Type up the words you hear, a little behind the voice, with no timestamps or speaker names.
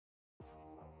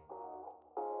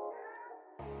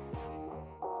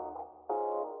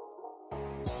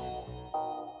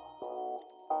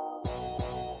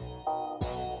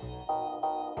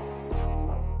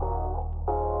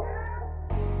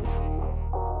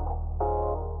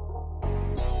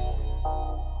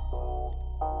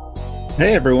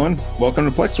Hey everyone, welcome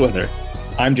to Plex Weather.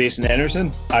 I'm Jason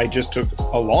Anderson. I just took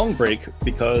a long break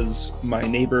because my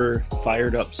neighbor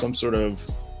fired up some sort of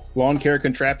lawn care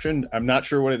contraption. I'm not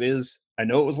sure what it is. I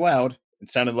know it was loud. It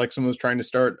sounded like someone was trying to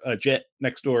start a jet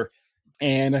next door.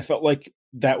 And I felt like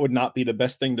that would not be the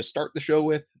best thing to start the show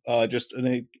with. Just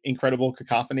an incredible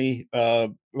cacophony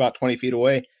about 20 feet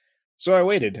away. So I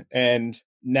waited, and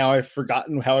now I've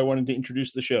forgotten how I wanted to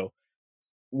introduce the show.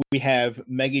 We have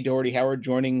Maggie Doherty Howard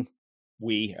joining.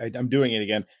 I'm doing it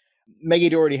again. Maggie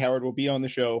Doherty Howard will be on the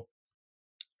show.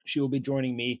 She will be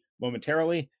joining me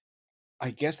momentarily.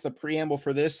 I guess the preamble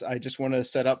for this, I just want to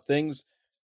set up things.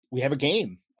 We have a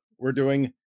game. We're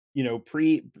doing,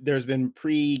 there's been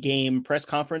pre-game press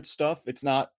conference stuff. It's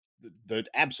not the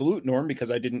absolute norm because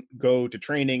I didn't go to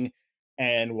training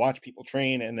and watch people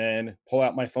train and then pull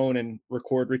out my phone and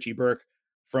record Richie Burke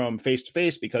from face to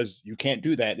face, because you can't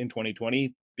do that in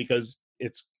 2020 because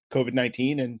it's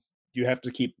COVID-19 and you have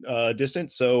to keep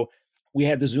distance. So we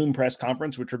had the Zoom press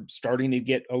conference, which are starting to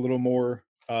get a little more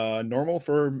normal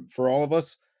for all of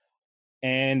us.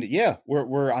 And yeah,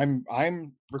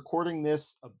 I'm recording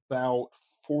this about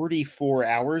 44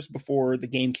 hours before the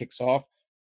game kicks off.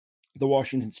 The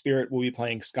Washington Spirit will be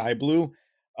playing Sky Blue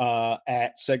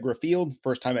at Segra Field.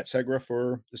 First time at Segra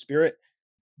for the Spirit.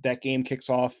 That game kicks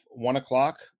off 1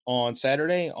 o'clock on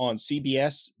Saturday on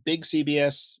CBS, big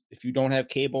CBS. If you don't have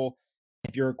cable,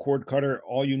 if you're a cord cutter,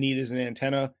 all you need is an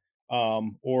antenna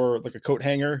or like a coat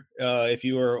hanger. If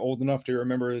you are old enough to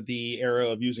remember the era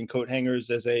of using coat hangers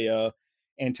as a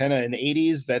antenna in the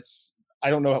 80s,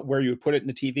 I don't know where you would put it in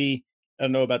the TV. I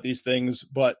don't know about these things,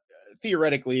 but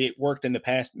theoretically it worked in the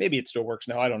past. Maybe it still works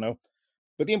now. I don't know.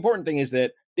 But the important thing is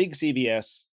that big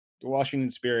CBS, the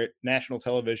Washington Spirit, national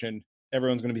television,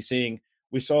 everyone's going to be seeing.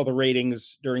 We saw the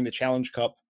ratings during the Challenge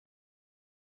Cup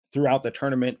throughout the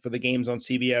tournament for the games on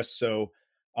CBS. So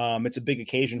it's a big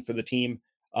occasion for the team.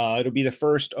 It'll be the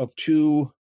first of 2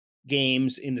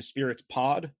 games in the Spirit's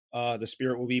pod. The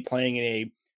Spirit will be playing in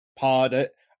a pod. I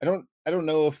don't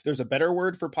know if there's a better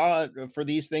word for pod for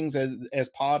these things as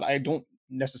pod. I don't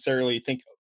necessarily think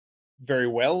very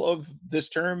well of this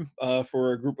term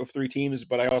for a group of 3 teams,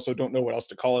 but I also don't know what else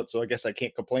to call it. So I guess I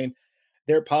can't complain.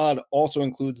 Their pod also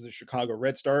includes the Chicago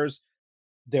Red Stars.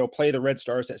 They'll play the Red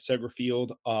Stars at Segra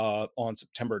Field on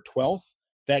September 12th.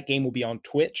 That game will be on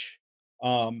Twitch.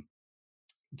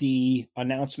 The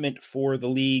announcement for the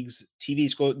league's TV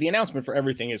school, the announcement for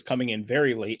everything is coming in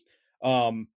very late.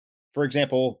 For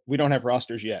example, we don't have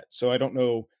rosters yet, so I don't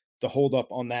know the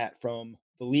holdup on that from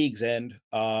the league's end.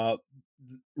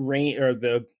 Rain, or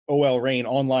the OL Reign,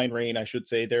 Online Reign, I should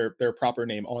say, their proper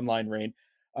name, Online Reign.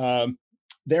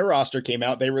 Their roster came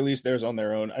out. They released theirs on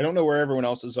their own. I don't know where everyone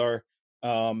else's are.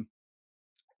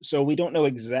 So we don't know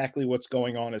exactly what's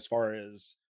going on as far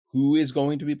as who is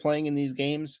going to be playing in these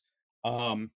games.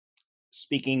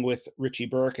 Speaking with Richie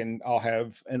Burke, and I'll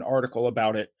have an article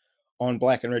about it on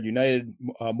Black and Red United,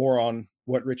 more on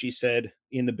what Richie said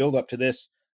in the build up to this.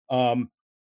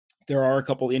 There are a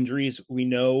couple injuries. We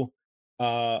know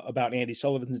about Andy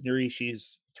Sullivan's injury.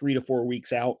 She's 3 to 4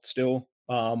 weeks out still,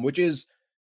 which is,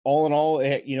 all in all,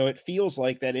 it feels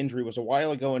like that injury was a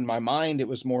while ago. In my mind, it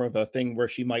was more of a thing where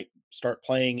she might start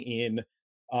playing in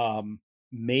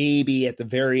maybe at the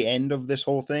very end of this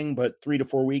whole thing, but 3 to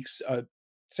 4 weeks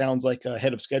sounds like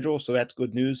ahead of schedule, so that's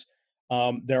good news.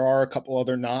 There are a couple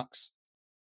other knocks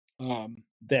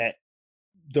that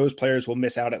those players will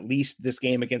miss out at least this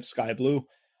game against Sky Blue.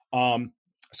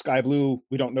 Sky Blue,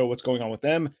 we don't know what's going on with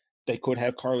them. They could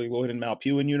have Carly Lloyd and Mal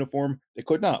Pugh in uniform. They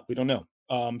could not. We don't know.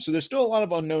 So there's still a lot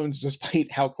of unknowns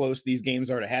despite how close these games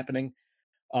are to happening.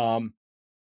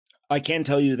 I can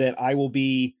tell you that I will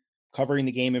be covering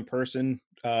the game in person.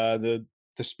 The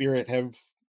Spirit have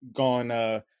gone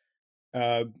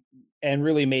and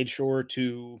really made sure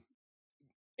to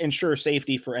ensure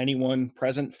safety for anyone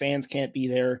present. Fans can't be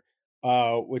there,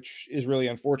 which is really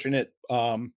unfortunate.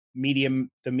 The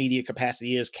media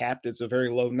capacity is capped. It's a very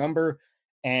low number,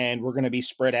 and we're going to be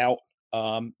spread out.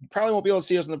 You probably won't be able to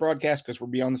see us on the broadcast because we'll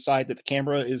be on the side that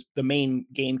the main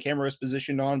game camera is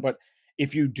positioned on. But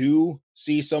if you do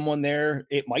see someone there,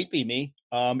 it might be me.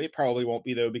 It probably won't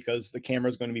be, though, because the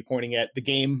camera is going to be pointing at the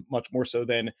game much more so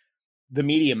than the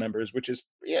media members, which is,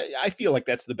 yeah, I feel like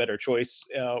that's the better choice.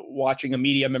 Watching a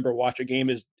media member watch a game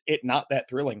is not that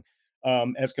thrilling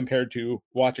as compared to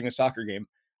watching a soccer game.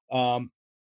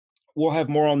 We'll have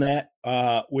more on that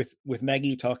with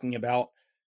Maggie talking about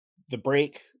the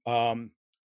break,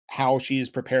 how she's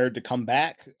prepared to come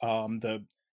back,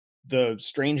 the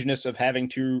strangeness of having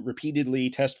to repeatedly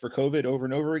test for COVID over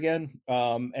and over again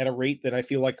at a rate that I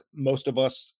feel like most of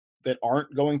us that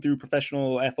aren't going through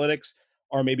professional athletics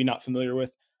are maybe not familiar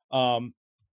with. Um,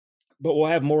 but we'll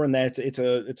have more on that. It's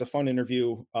a fun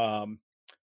interview.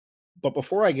 But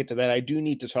before I get to that, I do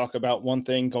need to talk about one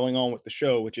thing going on with the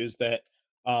show, which is that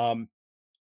um,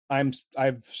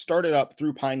 I've started up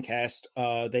through Pinecast.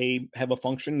 They have a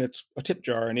function that's a tip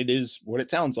jar, and it is what it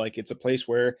sounds like. It's a place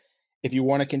where if you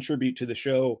want to contribute to the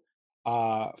show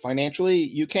financially,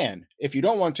 you can. If you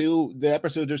don't want to, the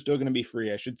episodes are still going to be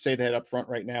free. I should say that up front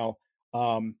right now.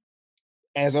 Um,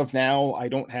 as of now, I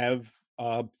don't have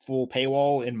a full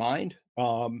paywall in mind.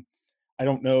 I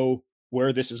don't know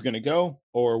where this is going to go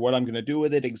or what I'm going to do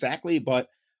with it exactly, but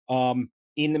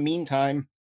in the meantime,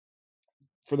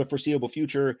 for the foreseeable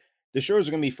future, the shows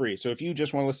are going to be free. So if you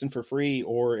just want to listen for free,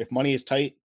 or if money is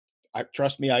tight,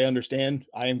 trust me, I understand.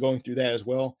 I am going through that as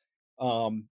well.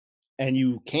 Um, and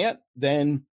you can't,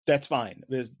 then that's fine.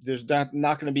 There's not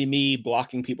going to be me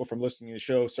blocking people from listening to the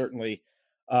show, certainly,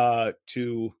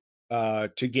 to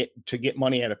get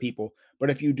money out of people. But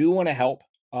if you do want to help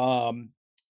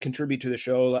contribute to the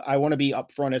show, I want to be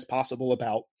upfront as possible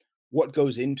about what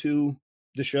goes into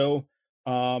the show.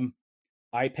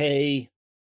 I pay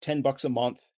 $10 a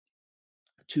month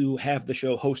to have the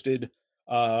show hosted,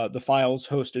 the files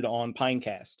hosted on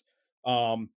Pinecast.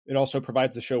 It also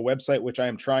provides the show website, which I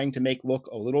am trying to make look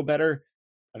a little better.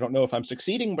 I don't know if I'm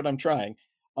succeeding, but I'm trying.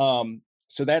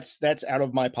 So that's out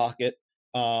of my pocket.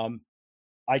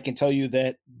 I can tell you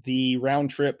that the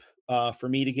round trip for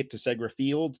me to get to Segra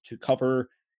Field to cover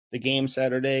the game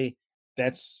Saturday,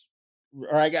 I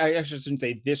shouldn't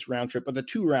say this round trip, but the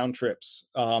 2 round trips.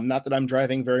 Not that I'm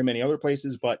driving very many other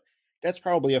places, but that's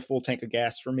probably a full tank of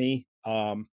gas for me.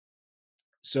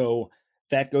 So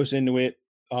that goes into it.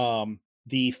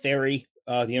 The ferry,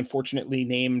 the unfortunately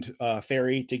named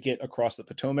ferry to get across the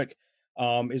Potomac,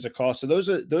 is a cost. So those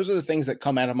are the things that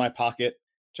come out of my pocket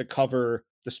to cover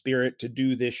the Spirit to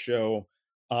do this show.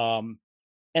 And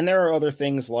there are other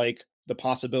things like the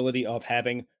possibility of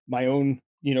having my own,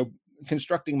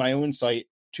 constructing my own site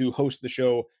to host the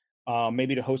show,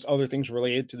 maybe to host other things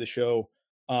related to the show,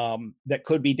 that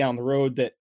could be down the road.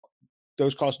 That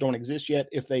those costs don't exist yet.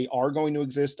 If they are going to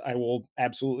exist, I will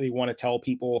absolutely want to tell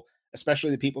people,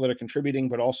 especially the people that are contributing,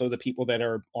 but also the people that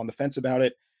are on the fence about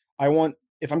it.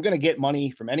 If I'm going to get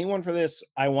money from anyone for this,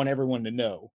 I want everyone to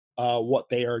know what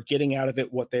they are getting out of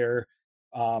it, what their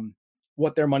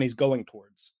money's going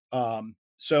towards.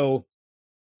 So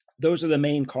those are the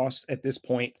main costs at this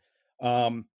point.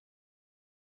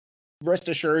 Rest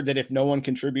assured that if no one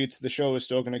contributes, the show is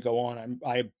still going to go on.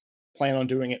 I plan on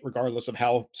doing it regardless of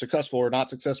how successful or not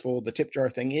successful the tip jar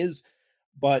thing is,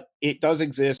 but it does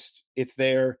exist. It's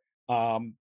there.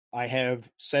 I have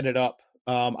set it up.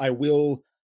 I will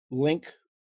link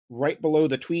right below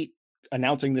the tweet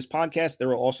announcing this podcast. There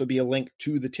will also be a link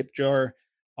to the tip jar.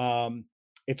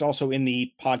 It's also in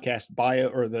the podcast bio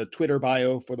or the Twitter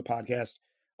bio for the podcast.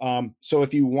 So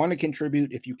if you want to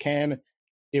contribute, if you can,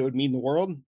 it would mean the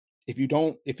world. If you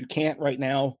can't right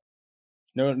now,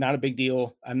 no, not a big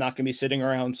deal. I'm not going to be sitting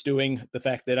around stewing the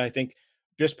fact that I think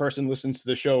this person listens to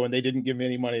the show and they didn't give me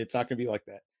any money. It's not going to be like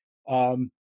that.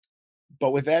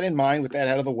 But with that in mind, with that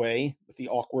out of the way, with the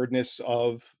awkwardness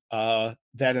of that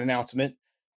announcement,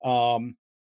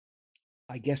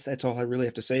 I guess that's all I really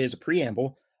have to say as a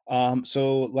preamble.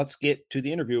 So let's get to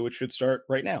the interview, which should start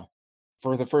right now.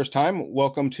 For the first time,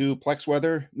 welcome to Plex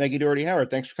Weather, Maggie Doherty Howard.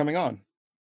 Thanks for coming on.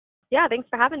 Yeah, thanks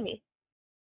for having me.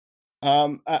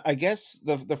 I guess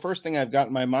the first thing I've got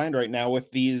in my mind right now with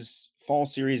these fall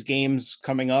series games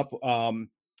coming up,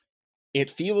 it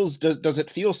feels does it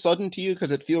feel sudden to you?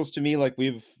 Because it feels to me like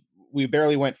we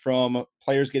barely went from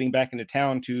players getting back into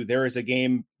town to there is a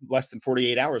game less than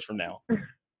 48 hours from now.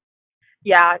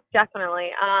 Yeah, definitely.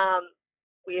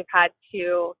 We've had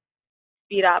to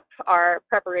speed up our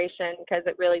preparation because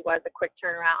it really was a quick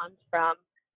turnaround from,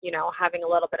 having a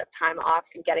little bit of time off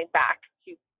and getting back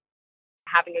to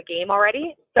having a game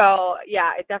already. So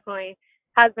yeah, it definitely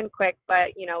has been quick, but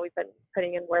we've been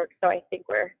putting in work, so I think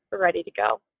we're ready to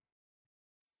go.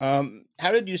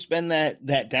 How did you spend that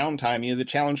downtime? The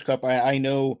Challenge Cup, I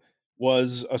know,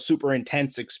 was a super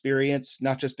intense experience,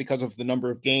 not just because of the number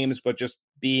of games, but just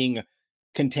being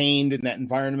contained in that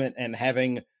environment and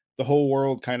having the whole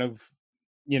world kind of,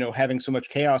 having so much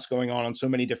chaos going on so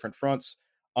many different fronts.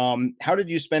 How did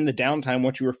you spend the downtime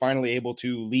once you were finally able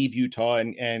to leave Utah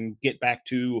and get back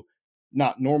to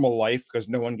not normal life, because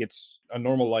no one gets a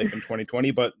normal life in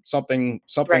 2020, but something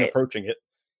Right. approaching it?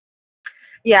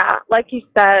 Yeah, like you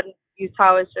said,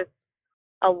 Utah was just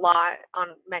a lot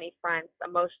on many fronts,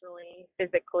 emotionally,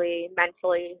 physically,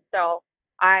 mentally. So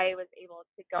I was able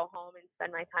to go home and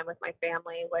spend my time with my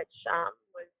family, which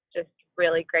was just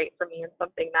really great for me and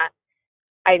something that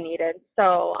I needed.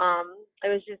 So it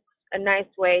was just a nice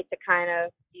way to kind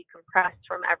of decompress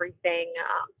from everything,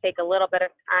 take a little bit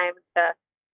of time to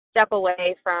step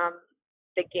away from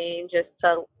the game just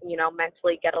to,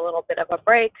 mentally get a little bit of a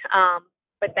break.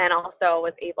 But then also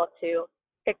was able to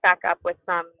pick back up with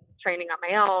some training on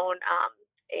my own,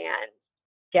 and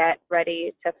get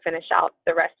ready to finish out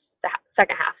the rest, the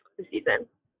second half of the season.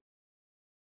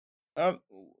 Um,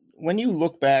 when you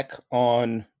look back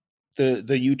on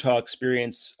the Utah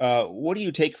experience, what do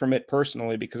you take from it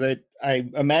personally? Because I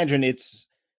imagine it's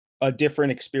a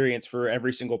different experience for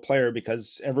every single player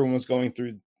because everyone was going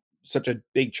through such a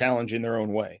big challenge in their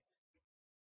own way.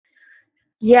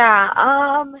 Yeah,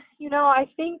 I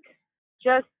think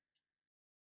just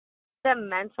the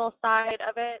mental side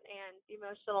of it and the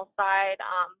emotional side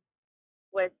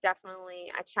was definitely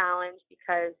a challenge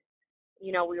because,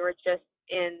 we were just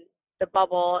in the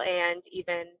bubble and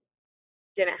even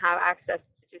didn't have access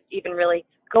to just even really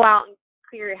go out and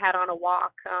clear your head on a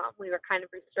walk. We were kind of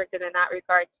restricted in that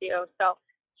regard too. So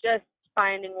just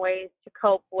finding ways to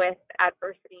cope with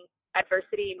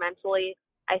adversity mentally,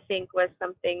 I think was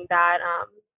something that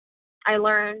I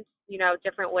learned,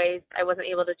 different ways I wasn't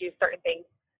able to do certain things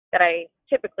that I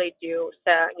typically do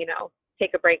to,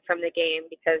 take a break from the game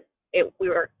because we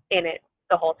were in it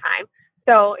the whole time.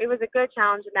 So it was a good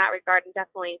challenge in that regard and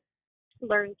definitely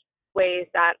learned ways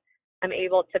that I'm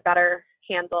able to better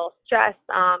handle stress,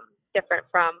 different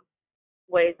from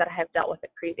ways that I have dealt with it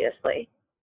previously.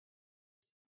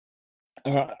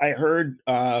 I heard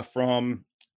from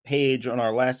Paige on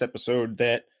our last episode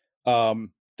that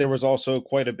there was also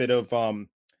quite a bit of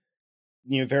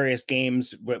various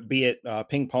games, be it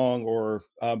ping pong or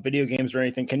video games or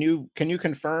anything. Can you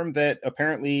confirm that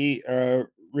apparently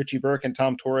Richie Burke and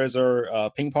Tom Torres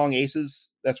are ping pong aces?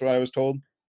 That's what I was told.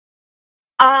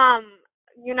 Um,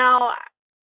 you know,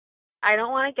 I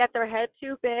don't want to get their head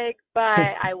too big,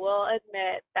 but I will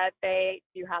admit that they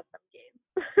do have some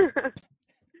games.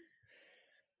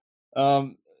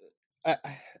 um,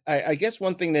 I, I guess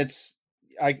one thing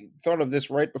I thought of this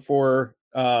right before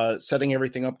setting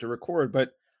everything up to record,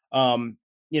 but um,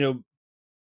 you know,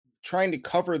 trying to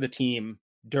cover the team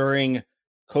during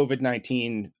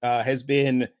COVID-19 has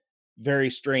been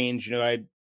very strange. I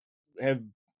have,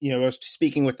 I was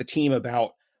speaking with the team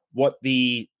about what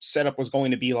the setup was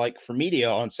going to be like for media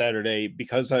on Saturday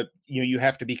because, you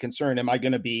have to be concerned. Am I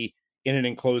going to be in an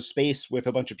enclosed space with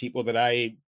a bunch of people that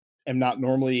I am not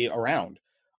normally around?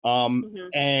 hmm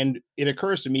And it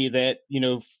occurs to me that,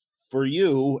 for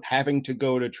you having to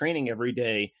go to training every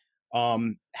day,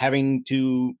 having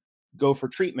to go for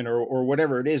treatment or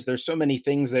whatever it is, there's so many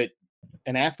things that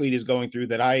an athlete is going through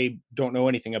that I don't know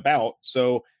anything about.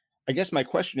 So I guess my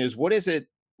question is, what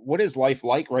is life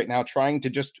like right now trying to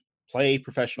just play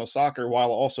professional soccer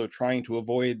while also trying to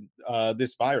avoid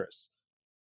this virus?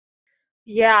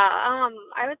 Yeah,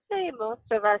 I would say most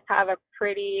of us have a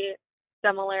pretty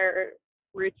similar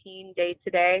routine day to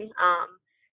day.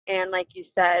 And like you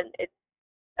said, it's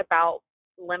about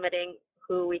limiting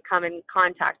who we come in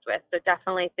contact with. So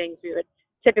definitely things we would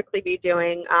typically be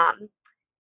doing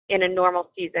in a normal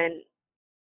season,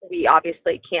 we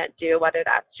obviously can't do, whether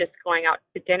that's just going out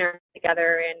to dinner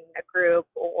together in a group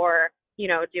or,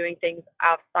 doing things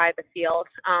outside the field.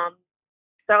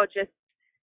 So just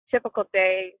typical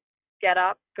day, get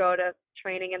up, go to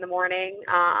training in the morning,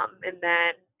 and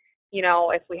then,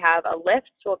 if we have a lift,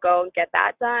 we'll go and get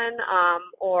that done.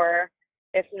 Or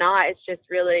if not, it's just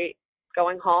really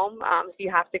going home. If you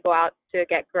have to go out to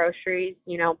get groceries,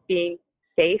 being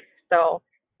safe. So,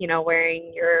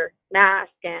 wearing your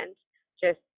mask and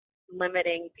just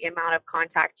limiting the amount of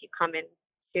contact you come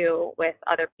into with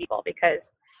other people because,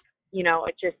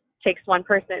 it just takes one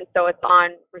person. So it's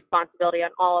on responsibility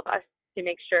on all of us to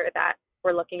make sure that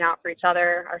we're looking out for each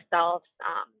other, ourselves,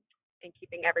 and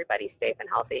keeping everybody safe and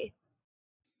healthy.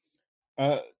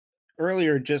 Uh,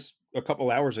 Earlier, just a couple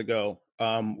hours ago,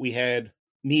 we had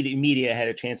media had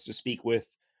a chance to speak with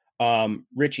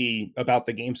Richie about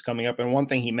the games coming up, and one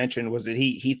thing he mentioned was that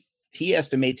he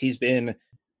estimates he's been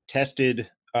tested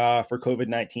for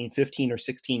COVID-19 15 or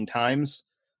 16 times.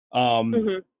 Um,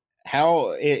 hmm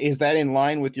how is that in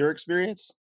line with your experience?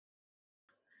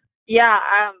 Yeah,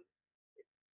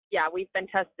 yeah, we've been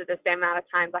tested the same amount of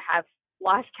times. I have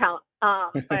lost count.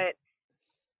 But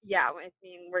yeah, I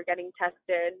mean, we're getting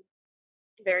tested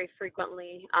very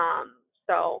frequently.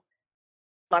 So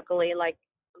luckily, like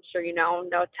I'm sure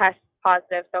no test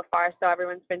positive so far. So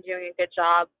everyone's been doing a good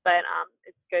job. But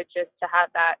it's good just to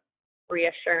have that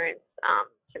reassurance,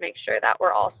 to make sure that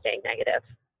we're all staying negative.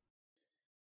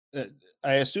 uh,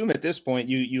 I assume at this point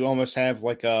you almost have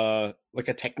like a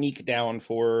technique down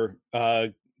for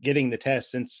getting the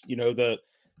test, since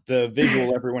the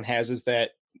visual everyone has is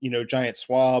that giant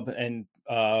swab, and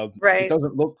it Right.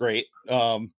 doesn't look great.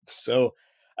 So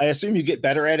I assume you get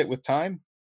better at it with time.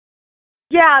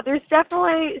 Yeah, there's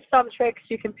definitely some tricks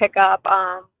you can pick up.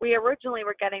 We originally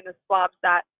were getting the swabs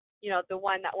that, the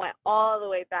one that went all the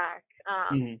way back.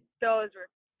 Hmm. Those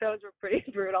were pretty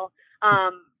brutal.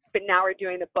 But now we're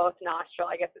doing the both nostril.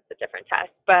 I guess it's a different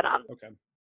test. But Okay.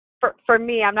 for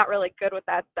me, I'm not really good with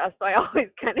that stuff, so I always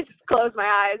kind of just close my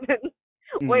eyes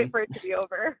and wait Hmm. for it to be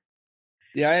over.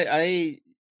 Yeah,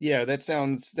 yeah, that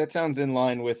sounds in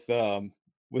line with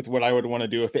what I would want to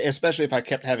do, especially if I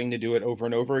kept having to do it over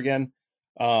and over again.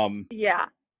 Um, Yeah.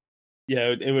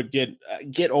 yeah, it would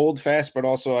get old fast, but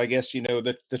also I guess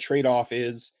the trade off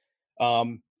is,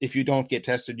 if you don't get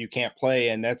tested, you can't play,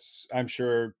 and that's, I'm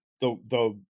sure, the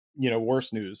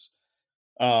worst news.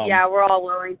 Um, Yeah, we're all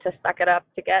willing to suck it up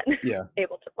to get yeah.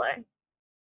 able to play.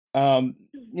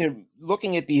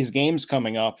 Looking at these games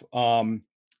coming up,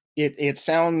 it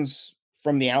sounds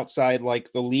from the outside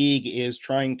like the league is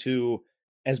trying to,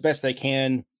 as best they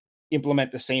can,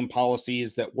 implement the same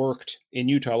policies that worked in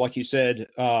Utah. Like you said,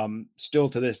 still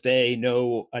to this day,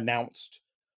 no announced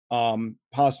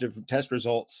positive test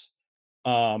results.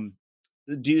 Um,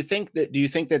 do you think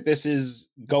that this is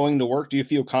going to work? Do you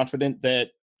feel confident that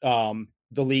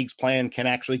the league's plan can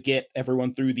actually get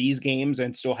everyone through these games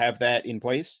and still have that in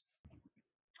place?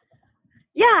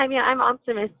 Yeah, I mean, I'm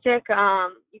optimistic.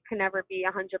 You can never be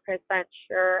 100%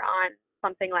 sure on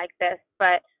something like this,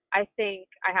 but I think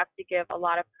I have to give a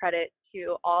lot of credit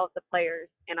to all of the players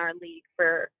in our league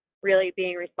for really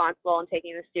being responsible and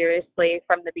taking this seriously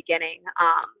from the beginning.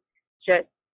 Just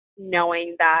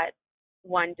knowing that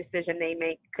one decision they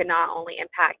make could not only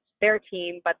impact their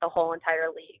team, but the whole entire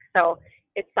league. So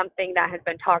it's something that has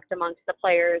been talked amongst the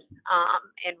players,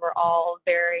 and we're all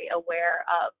very aware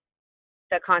of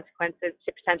the consequences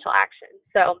to potential action.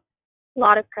 So a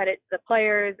lot of credit to the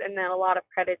players, and then a lot of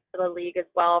credit to the league as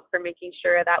well for making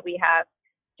sure that we have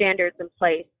standards in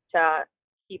place to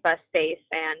keep us safe.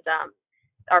 And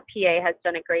our PA has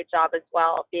done a great job as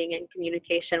well, being in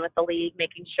communication with the league,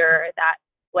 making sure that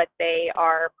what they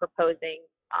are proposing,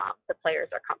 the players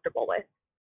are comfortable with.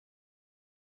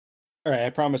 All right, I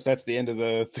promise that's the end of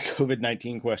the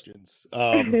COVID-19 questions.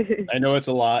 I know it's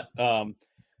a lot.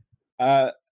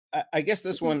 Uh, I guess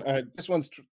this one's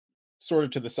sort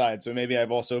of to the side, so maybe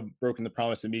I've also broken the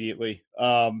promise immediately.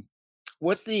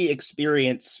 What's the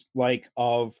experience like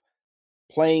of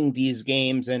playing these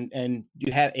games, and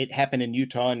you have it happen in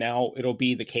Utah, now it'll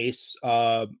be the case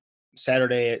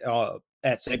Saturday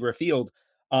at Segra Field.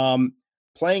 Um,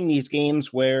 Playing these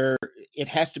games where it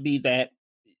has to be that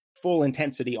full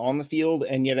intensity on the field,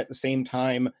 and yet at the same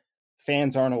time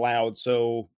fans aren't allowed.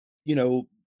 So, you know,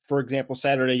 for example,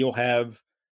 Saturday you'll have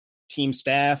team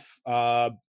staff,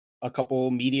 a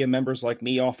couple media members like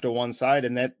me off to one side,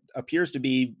 and that appears to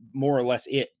be more or less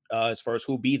it, as far as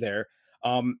who'll be there.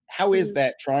 How is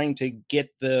that, trying to get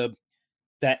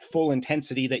that full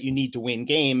intensity that you need to win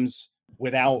games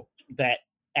without that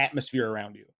atmosphere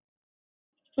around you?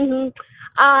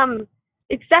 Um,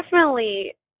 it's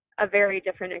definitely a very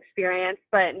different experience,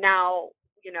 but now,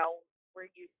 we're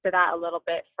used to that a little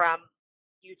bit from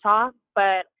Utah.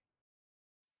 But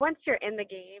once you're in the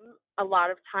game, a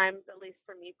lot of times, at least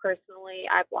for me personally,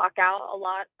 I block out a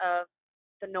lot of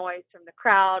the noise from the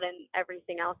crowd and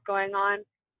everything else going on.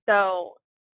 So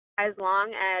as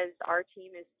long as our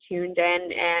team is tuned in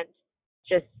and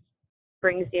just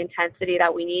brings the intensity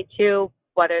that we need to,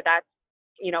 whether that's,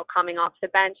 coming off the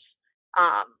bench,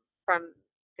 from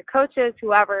the coaches,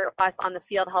 whoever, us on the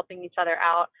field helping each other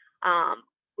out,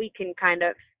 we can kind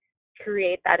of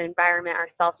create that environment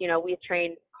ourselves. We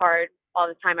train hard all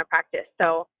the time at practice,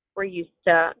 so we're used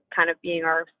to kind of being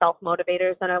our self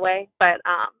motivators in a way. But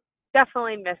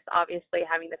definitely miss obviously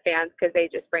having the fans because they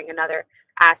just bring another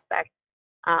aspect,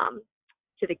 um,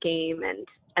 to the game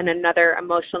and another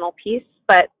emotional piece.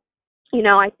 But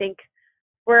I think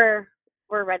we're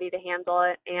we're ready to handle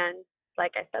it, and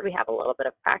like I said, we have a little bit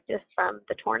of practice from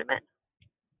the tournament.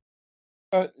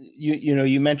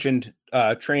 You mentioned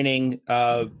training.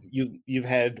 You've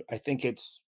had, I think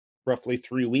it's roughly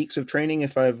 3 weeks of training,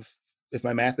 if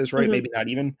my math is right, Hmm. maybe not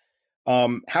even.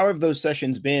 How have those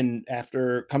sessions been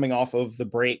after coming off of the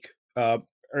break? Or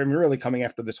really coming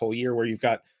after this whole year where you've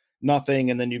got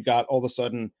nothing, and then you've got all of a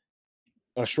sudden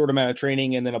a short amount of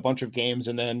training, and then a bunch of games,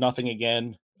 and then nothing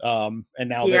again, and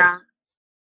now Yeah. this.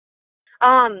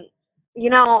 Um,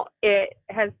 it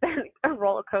has been a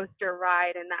roller coaster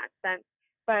ride in that sense,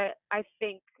 but I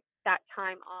think that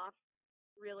time off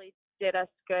really did us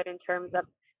good in terms of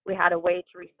we had a way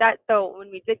to reset. So when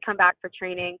we did come back for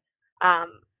training,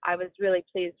 I was really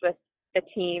pleased with the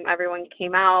team. Everyone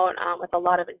came out with a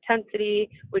lot of intensity.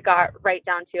 We got right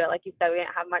down to it. Like you said, we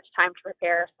didn't have much time to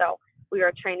prepare. So we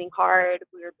were training hard.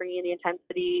 We were bringing the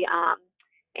intensity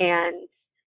and,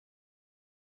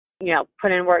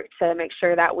 put in work to make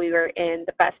sure that we were in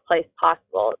the best place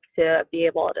possible to be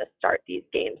able to start these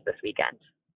games this weekend.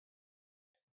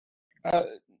 Uh,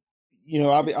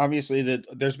 obviously that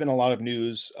there's been a lot of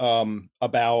news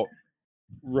about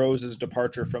Rose's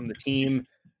departure from the team.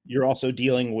 You're also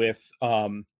dealing with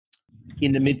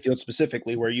in the midfield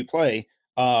specifically where you play.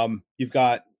 You've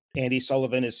got Andy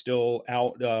Sullivan is still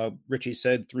out. Richie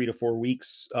said 3 to 4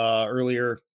 weeks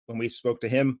earlier when we spoke to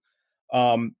him.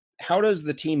 How does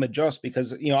the team adjust?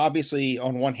 Because, obviously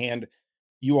on one hand,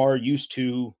 you are used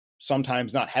to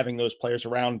sometimes not having those players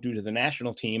around due to the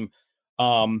national team.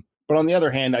 But on the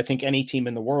other hand, I think any team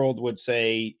in the world would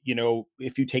say,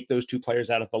 if you take those two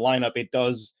players out of the lineup,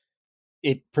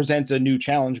 it presents a new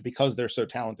challenge because they're so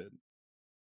talented.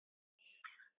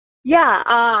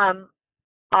 Yeah,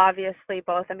 obviously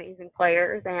both amazing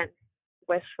players and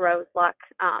wish Rose luck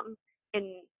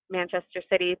in Manchester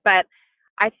City. But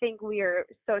I think we are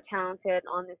so talented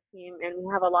on this team and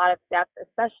we have a lot of depth,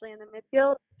 especially in the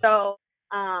midfield. So,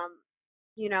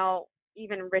 you know,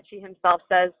 even Richie himself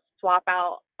says swap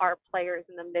out our players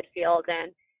in the midfield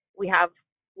and we have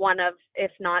one of,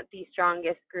 if not the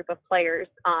strongest group of players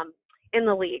in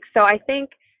the league. So I think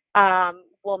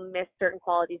we'll miss certain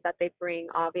qualities that they bring,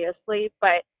 obviously,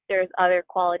 but there's other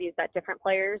qualities that different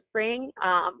players bring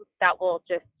that will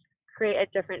just create a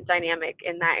different dynamic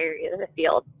in that area of the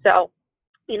field. So,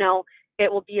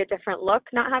 it will be a different look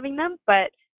not having them,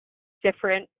 but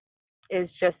different is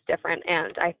just different,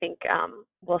 and I think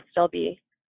we'll still be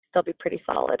pretty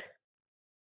solid.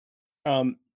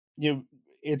 Um,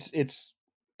 it's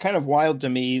kind of wild to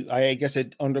me. I guess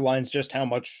it underlines just how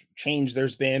much change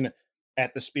there's been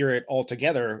at the Spirit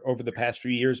altogether over the past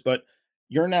few years. But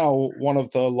you're now one of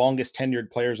the longest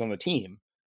tenured players on the team,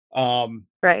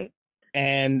 Right.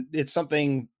 and it's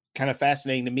something kind of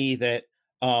fascinating to me that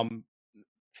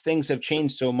things have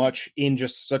changed so much in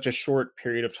just such a short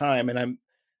period of time. And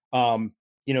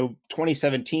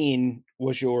 2017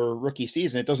 was your rookie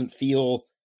season.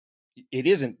 It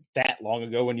isn't that long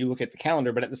ago when you look at the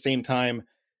calendar, but at the same time,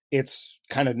 it's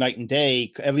kind of night and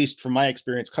day, at least from my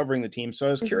experience covering the team. So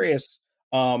I was Hmm. curious,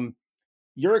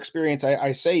 your experience,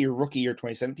 I say your rookie year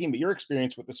 2017, but your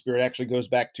experience with the Spirit actually goes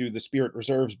back to the Spirit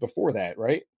reserves before that,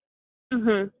 right?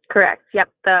 Correct. Yep.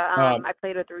 Um, I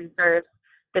played with the reserves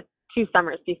the 2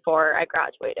 summers before I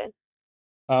graduated.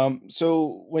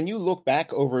 so when you look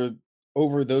back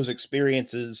over those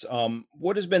experiences,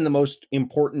 what has been the most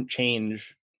important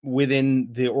change within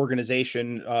the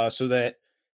organization so that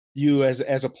you as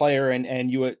a player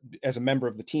and you as a member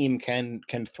of the team can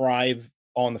thrive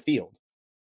on the field?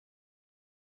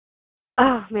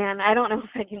 Oh man, I don't know if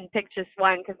I can pick just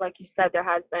one because, like you said, there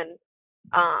has been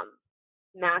um,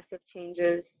 massive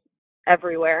changes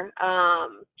everywhere.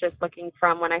 Just looking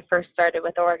from when I first started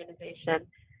with the organization,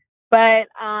 but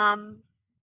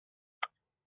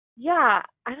yeah,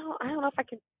 I don't know if I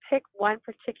can pick one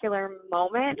particular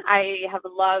moment. I have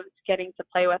loved getting to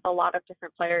play with a lot of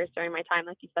different players during my time.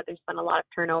 Like you said, there's been a lot of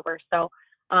turnover, so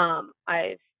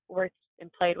I've worked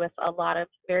and played with a lot of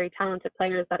very talented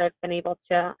players that I've been able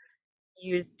to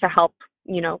use to help,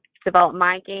 develop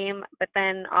my game. But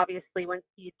then obviously when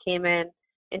Steve came in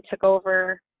and took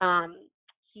over,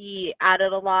 he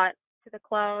added a lot to the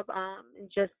club and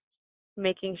just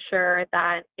making sure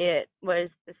that it was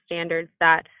the standards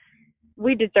that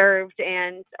we deserved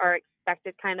and are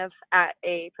expected kind of at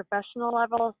a professional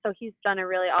level. So he's done a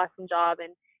really awesome job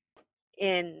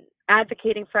in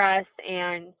advocating for us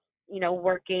and,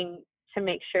 working to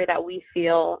make sure that we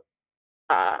feel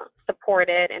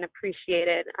supported and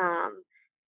appreciated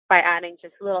by adding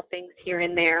just little things here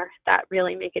and there that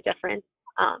really make a difference.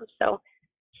 So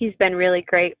he's been really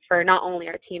great for not only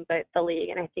our team but the league,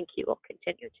 and I think he will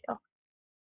continue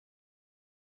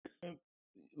to.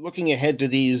 Looking ahead to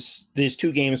these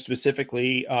two games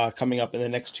specifically coming up in the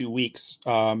next 2 weeks,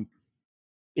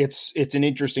 it's an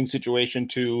interesting situation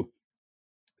to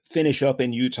finish up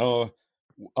in Utah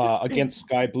against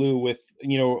Sky Blue with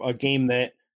a game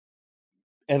that,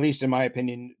 at least in my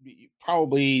opinion,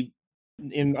 probably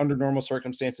in under normal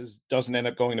circumstances doesn't end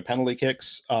up going to penalty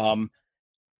kicks.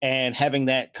 And having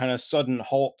that kind of sudden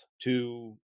halt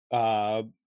to uh,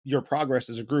 your progress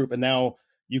as a group, and now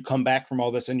you come back from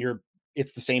all this, and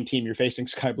it's the same team you're facing,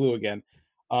 Sky Blue again.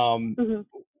 Um, Hmm.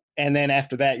 and then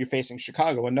after that, you're facing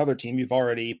Chicago, another team you've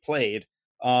already played.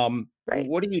 Right.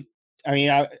 What do you? I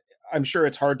mean, I'm sure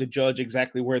it's hard to judge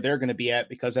exactly where they're going to be at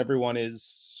because everyone is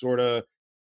sort of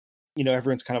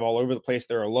everyone's kind of all over the place.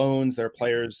 There are loans, there are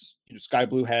players. Sky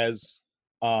Blue has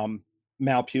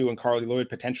Mal Pugh and Carly Lloyd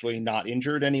potentially not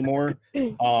injured anymore.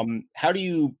 How do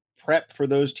you prep for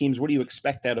those teams? What do you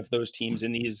expect out of those teams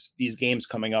in these games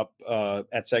coming up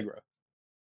at Segra?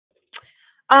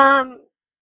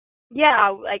 Yeah,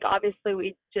 like obviously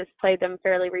we just played them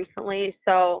fairly recently,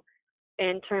 so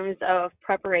in terms of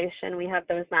preparation, we have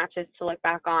those matches to look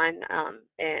back on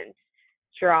and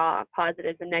draw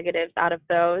positives and negatives out of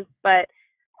those. But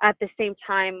at the same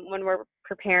time, when we're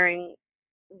preparing,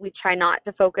 we try not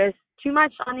to focus too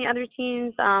much on the other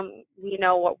teams. We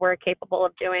know what we're capable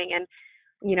of doing, and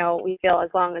we feel as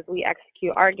long as we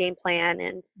execute our game plan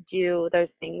and do those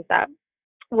things that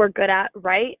we're good at,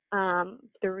 right,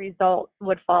 the result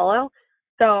would follow.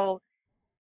 So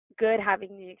good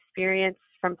having the experience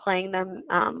from playing them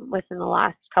within the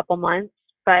last couple months,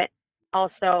 but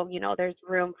also, there's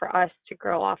room for us to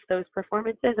grow off those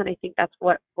performances, and I think that's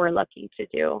what we're looking to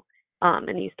do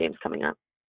in these games coming up.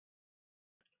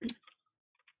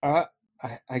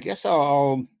 I guess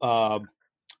I'll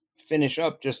finish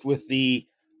up just with the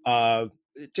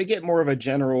to get more of a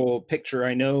general picture.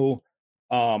 I know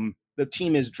the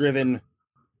team is driven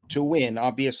to win,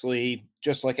 obviously,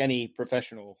 just like any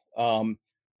professional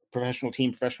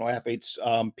team, professional athletes.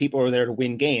 People are there to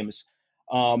win games.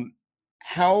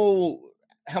 How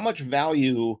much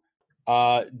value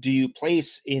do you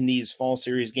place in these fall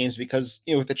series games? Because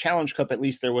with the Challenge Cup, at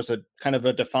least there was a kind of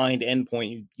a defined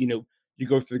endpoint. You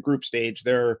go through the group stage.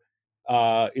 There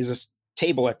is a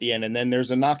table at the end, and then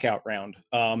there's a knockout round.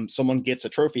 Someone gets a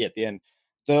trophy at the end.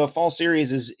 The fall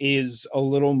series is a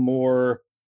little more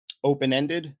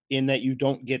open-ended in that you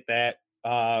don't get that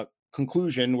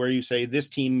conclusion where you say this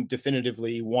team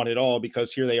definitively won it all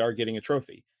because here they are getting a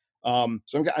trophy.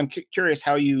 So I'm curious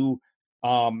how you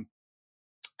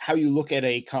look at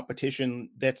a competition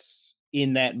that's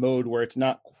in that mode where it's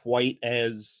not quite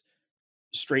as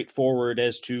straightforward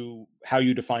as to how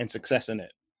you define success in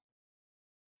it.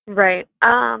 Right.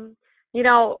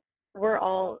 We're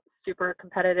all super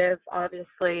competitive,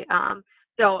 obviously.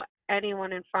 So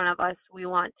anyone in front of us, we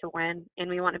want to win and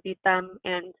we want to beat them.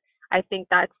 And I think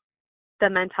that's the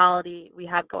mentality we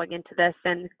have going into this.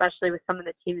 And especially with some of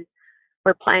the teams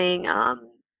we're playing,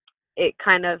 it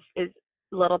kind of is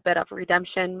a little bit of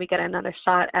redemption. We get another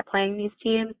shot at playing these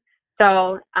teams.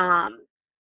 So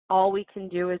all we can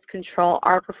do is control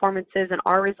our performances and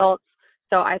our results.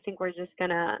 So I think we're just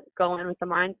going to go in with the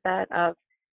mindset of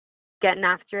getting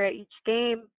after it each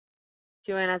game,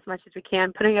 doing as much as we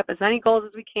can, putting up as many goals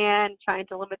as we can, trying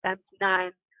to limit them to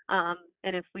 9.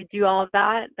 And if we do all of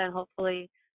that, then hopefully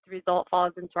the result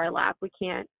falls into our lap. We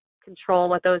can't control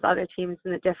what those other teams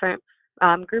in the different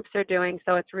groups are doing.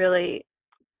 So it's really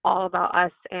all about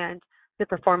us and the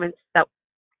performance that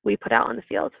we put out on the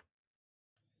field.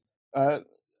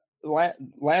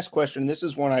 Last question. This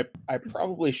is one I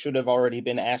probably should have already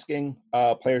been asking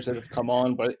players that have come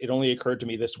on, but it only occurred to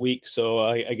me this week. So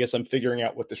I guess I'm figuring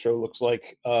out what the show looks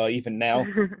like even now.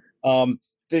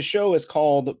 This show is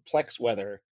called Plex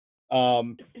Weather.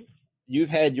 You've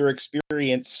had your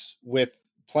experience with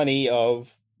plenty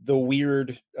of the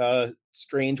weird,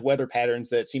 strange weather patterns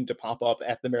that seem to pop up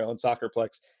at the Maryland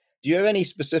Soccerplex. Do you have any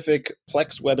specific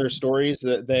Plex weather stories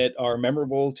that are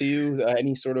memorable to you?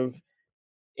 Any sort of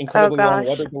incredibly long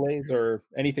weather delays or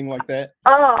anything like that?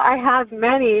 Oh, I have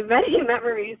many, many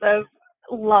memories of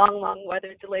long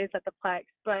weather delays at the Plex,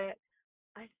 but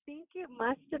I think it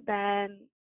must have been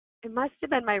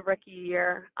my rookie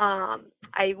year.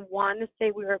 I want to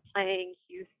say we were playing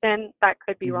Houston. That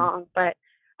could be wrong, but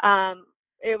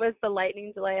it was the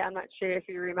lightning delay. I'm not sure if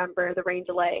you remember the rain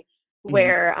delay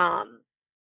where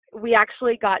we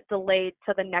actually got delayed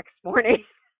to the next morning.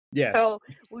 Yes. So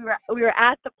we were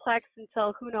at the Plex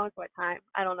until who knows what time.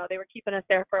 I don't know. They were keeping us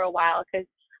there for a while because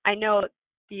I know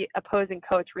the opposing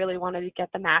coach really wanted to get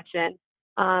the match in.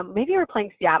 Maybe we were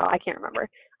playing Seattle. I can't remember.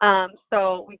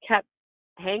 So we kept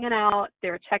hanging out. They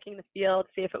were checking the field,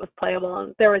 see if it was playable.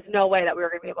 And there was no way that we were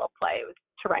going to be able to play. It was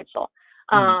torrential.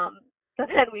 So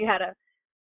then we had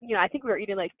I think we were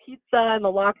eating like pizza in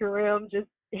the locker room, just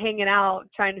hanging out,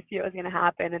 trying to see what was going to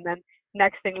happen. And then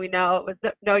next thing we know, it was,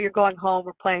 no, you're going home.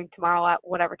 We're playing tomorrow at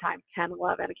whatever time, 10,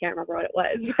 11. I can't remember what it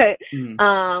was. But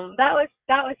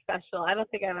that was special. I don't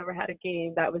think I've ever had a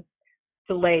game that was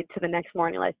delayed to the next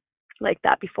morning like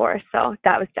that before. So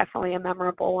that was definitely a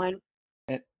memorable one.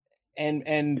 And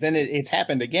then it's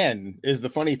happened again is the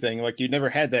funny thing. Like you never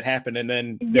had that happen, and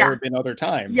then there have been other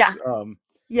times. Yeah.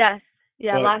 Yes.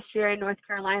 Yeah. But last year in North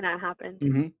Carolina it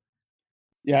happened.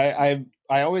 Yeah,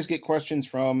 I always get questions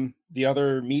from the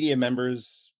other media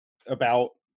members about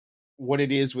what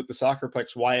it is with the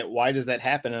Soccerplex. Why does that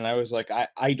happen? And I was like,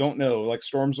 I don't know. Like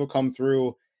storms will come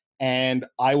through and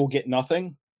I will get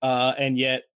nothing. And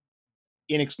yet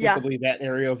Yeah, inexplicably that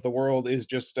area of the world is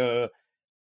just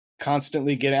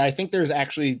constantly getting, I think there's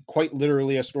actually quite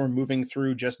literally a storm moving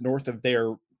through just north of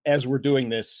there as we're doing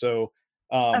this. So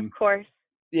of course.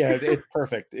 yeah, it's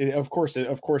perfect. Of course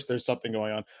there's something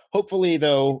going on. Hopefully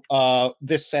though,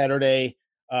 this Saturday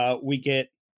we get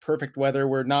perfect weather.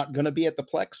 We're not going to be at the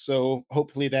Plex, so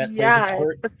hopefully that plays a Yeah,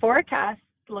 part. the forecast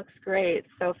looks great,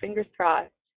 so fingers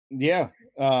crossed. Yeah.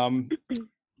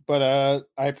 But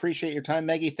I appreciate your time,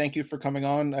 Maggie. Thank you for coming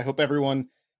on. I hope everyone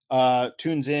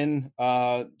tunes in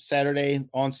Saturday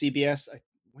on CBS.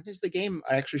 When is the game?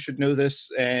 I actually should know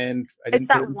this, and I It's didn't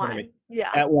put that it in front of me. one.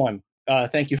 Yeah. At 1.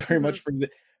 Thank you very Hmm. much for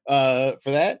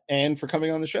that and for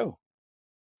coming on the show.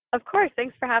 Of course.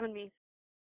 Thanks for having me.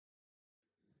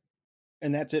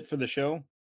 And that's it for the show.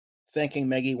 Thanking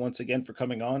Maggie once again for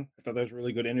coming on. I thought that was a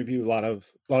really good interview. A lot of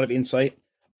insight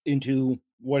into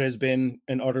what has been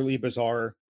an utterly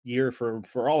bizarre year for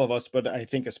all of us, but I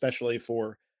think especially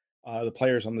for the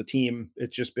players on the team,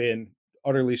 it's just been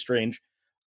utterly strange.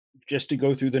 Just to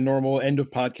go through the normal end of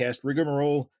podcast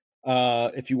rigmarole,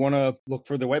 if you want to look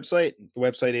for the website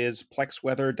is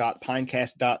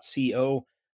plexweather.pinecast.co,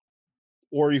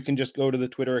 or you can just go to the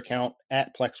Twitter account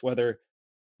at plexweather.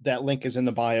 That link is in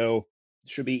the bio. It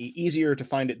should be easier to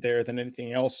find it there than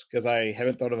anything else because I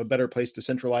haven't thought of a better place to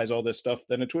centralize all this stuff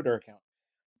than a Twitter account.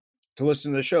 To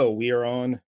listen to the show, we are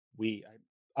on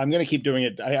I'm going to keep doing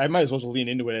it. I might as well lean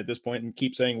into it at this point and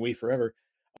keep saying we forever.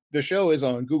 The show is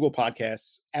on Google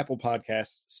Podcasts, Apple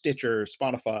Podcasts, Stitcher,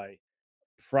 Spotify,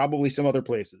 probably some other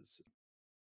places.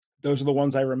 Those are the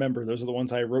ones I remember. Those are the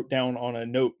ones I wrote down on a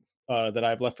note that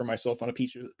I've left for myself on a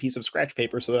piece of scratch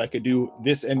paper so that I could do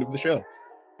this end of the show.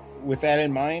 With that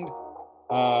in mind,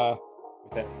 I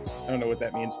don't know what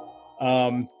that means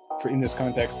for in this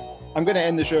context. I'm going to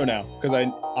end the show now because I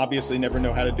obviously never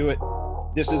know how to do it.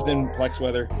 This has been Plex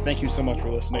Weather. Thank you so much for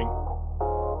listening.